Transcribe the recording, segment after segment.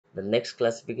The next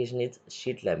classification is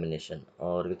sheet lamination,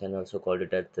 or we can also call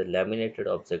it as the laminated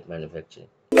object manufacturing.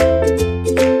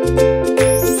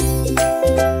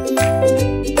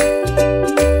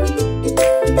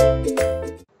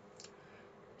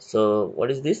 So what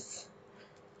is this?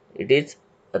 It is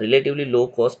a relatively low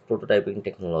cost prototyping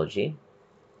technology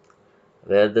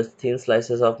where the thin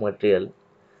slices of material,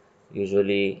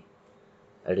 usually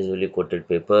additively coated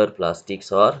paper, plastics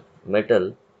or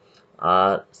metal,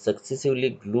 are successively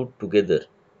glued together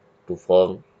to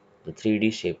form the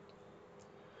 3D shape.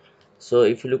 So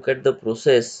if you look at the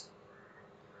process,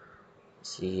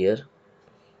 see here,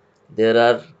 there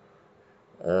are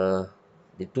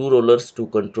the two rollers to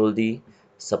control the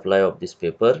supply of this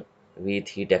paper with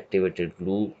heat activated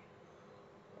glue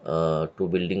to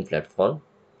building platform.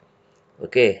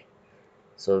 Okay,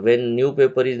 so when new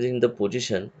paper is in the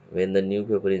position,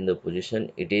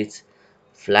 it is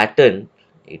flattened,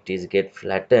 it is get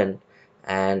flattened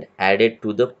and added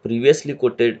to the previously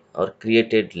coated or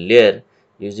created layer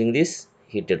using this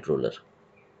heated roller.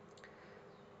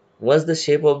 Once the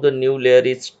shape of the new layer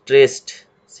is traced,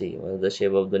 see, once the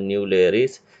shape of the new layer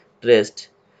is traced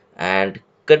and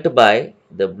cut by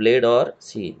the blade, or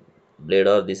see, blade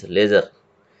or this laser,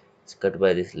 it's cut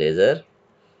by this laser,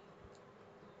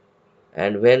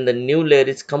 and when the new layer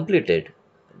is completed,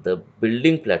 the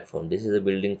building platform, this is a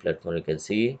building platform, you can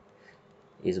see,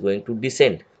 is going to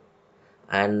descend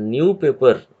and new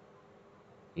paper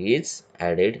is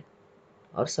added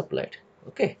or supplied.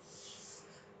 Okay,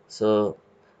 so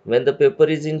when the paper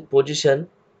is in position,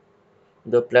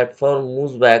 the platform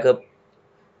moves back up,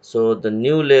 so the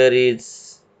new layer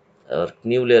is, or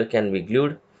new layer can be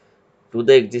glued to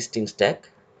the existing stack,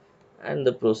 and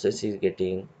the process is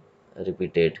getting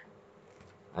repeated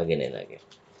again and again.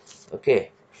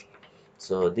 Okay,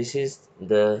 so this is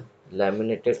the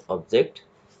laminated object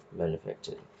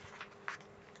manufacturing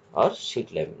or sheet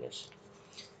lamination.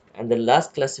 And the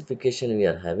last classification we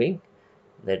are having,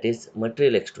 that is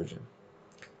material extrusion.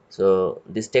 So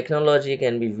this technology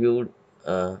can be viewed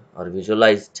or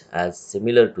visualized as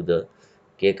similar to the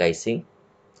cake icing.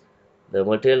 The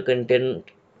material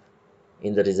content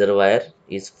in the reservoir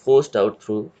is forced out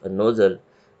through a nozzle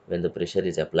when the pressure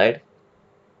is applied.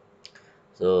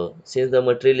 So since the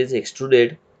material is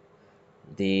extruded,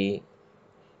 the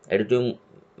additive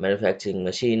manufacturing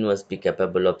machine must be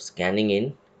capable of scanning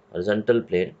in horizontal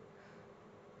plane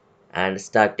and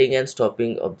starting and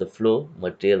stopping of the flow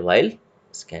material while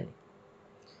scanning.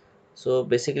 So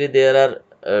basically there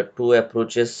are two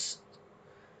approaches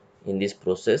in this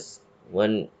process.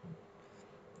 One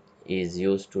is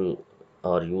used to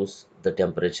or use the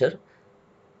temperature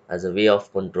as a way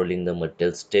of controlling the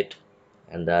material state,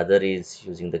 and the other is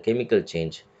using the chemical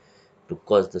change to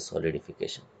cause the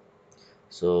solidification.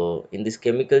 So in this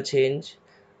chemical change,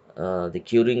 the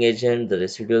curing agent, the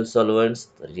residual solvents,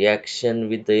 the reaction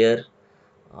with the air,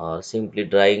 or simply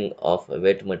drying of a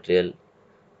wet material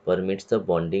permits the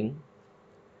bonding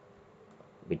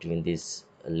between these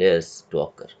layers to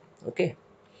occur. Okay,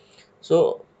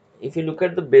 so if you look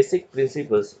at the basic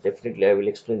principles, definitely I will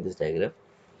explain this diagram.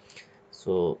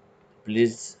 So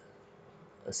please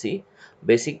see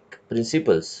basic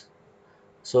principles.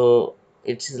 So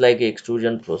it's like a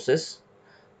extrusion process.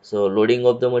 So loading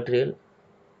of the material,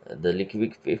 the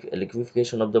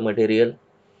liquefaction of the material,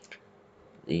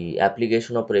 the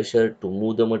application of pressure to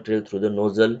move the material through the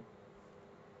nozzle,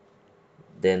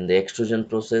 then the extrusion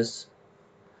process,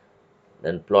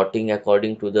 then plotting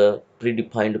according to the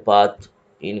predefined path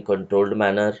in controlled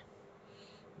manner,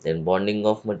 then bonding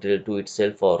of material to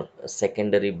itself or a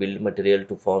secondary build material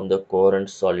to form the coherent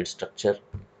solid structure,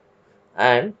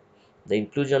 and the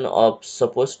inclusion of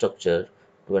support structure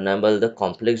to enable the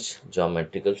complex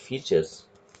geometrical features.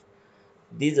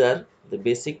 These are the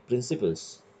basic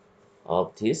principles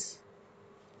of this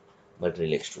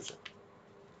material extrusion.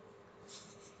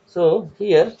 So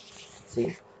here,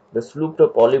 see, the slooped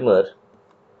polymer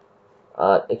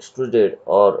are extruded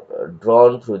or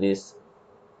drawn through this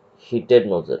heated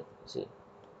nozzle, see,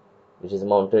 which is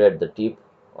mounted at the tip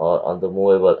or on the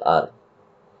movable arm.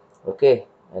 Okay,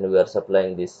 and we are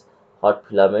supplying this hot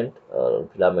filament or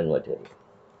filament material.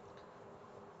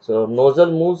 So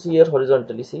nozzle moves here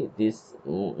horizontally. See, this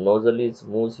nozzle is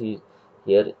moves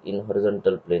here in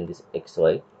horizontal plane, this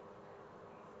xy.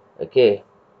 Okay,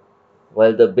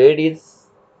 while the bed is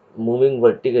moving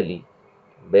vertically.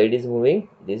 Bed is moving.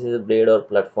 This is a blade or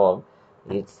platform.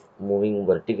 It's moving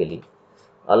vertically,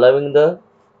 allowing the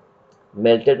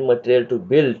melted material to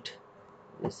build.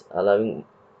 Is allowing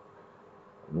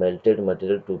melted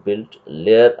material to build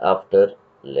layer after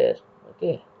layer.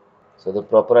 Okay. So the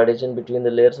proper adhesion between the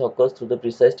layers occurs through the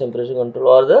precise temperature control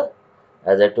or the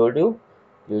As I told you,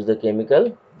 use the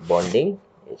chemical bonding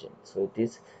agent. So it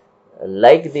is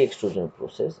like the extrusion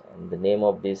process, and the name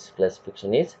of this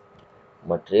classification is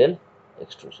material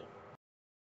extrusion.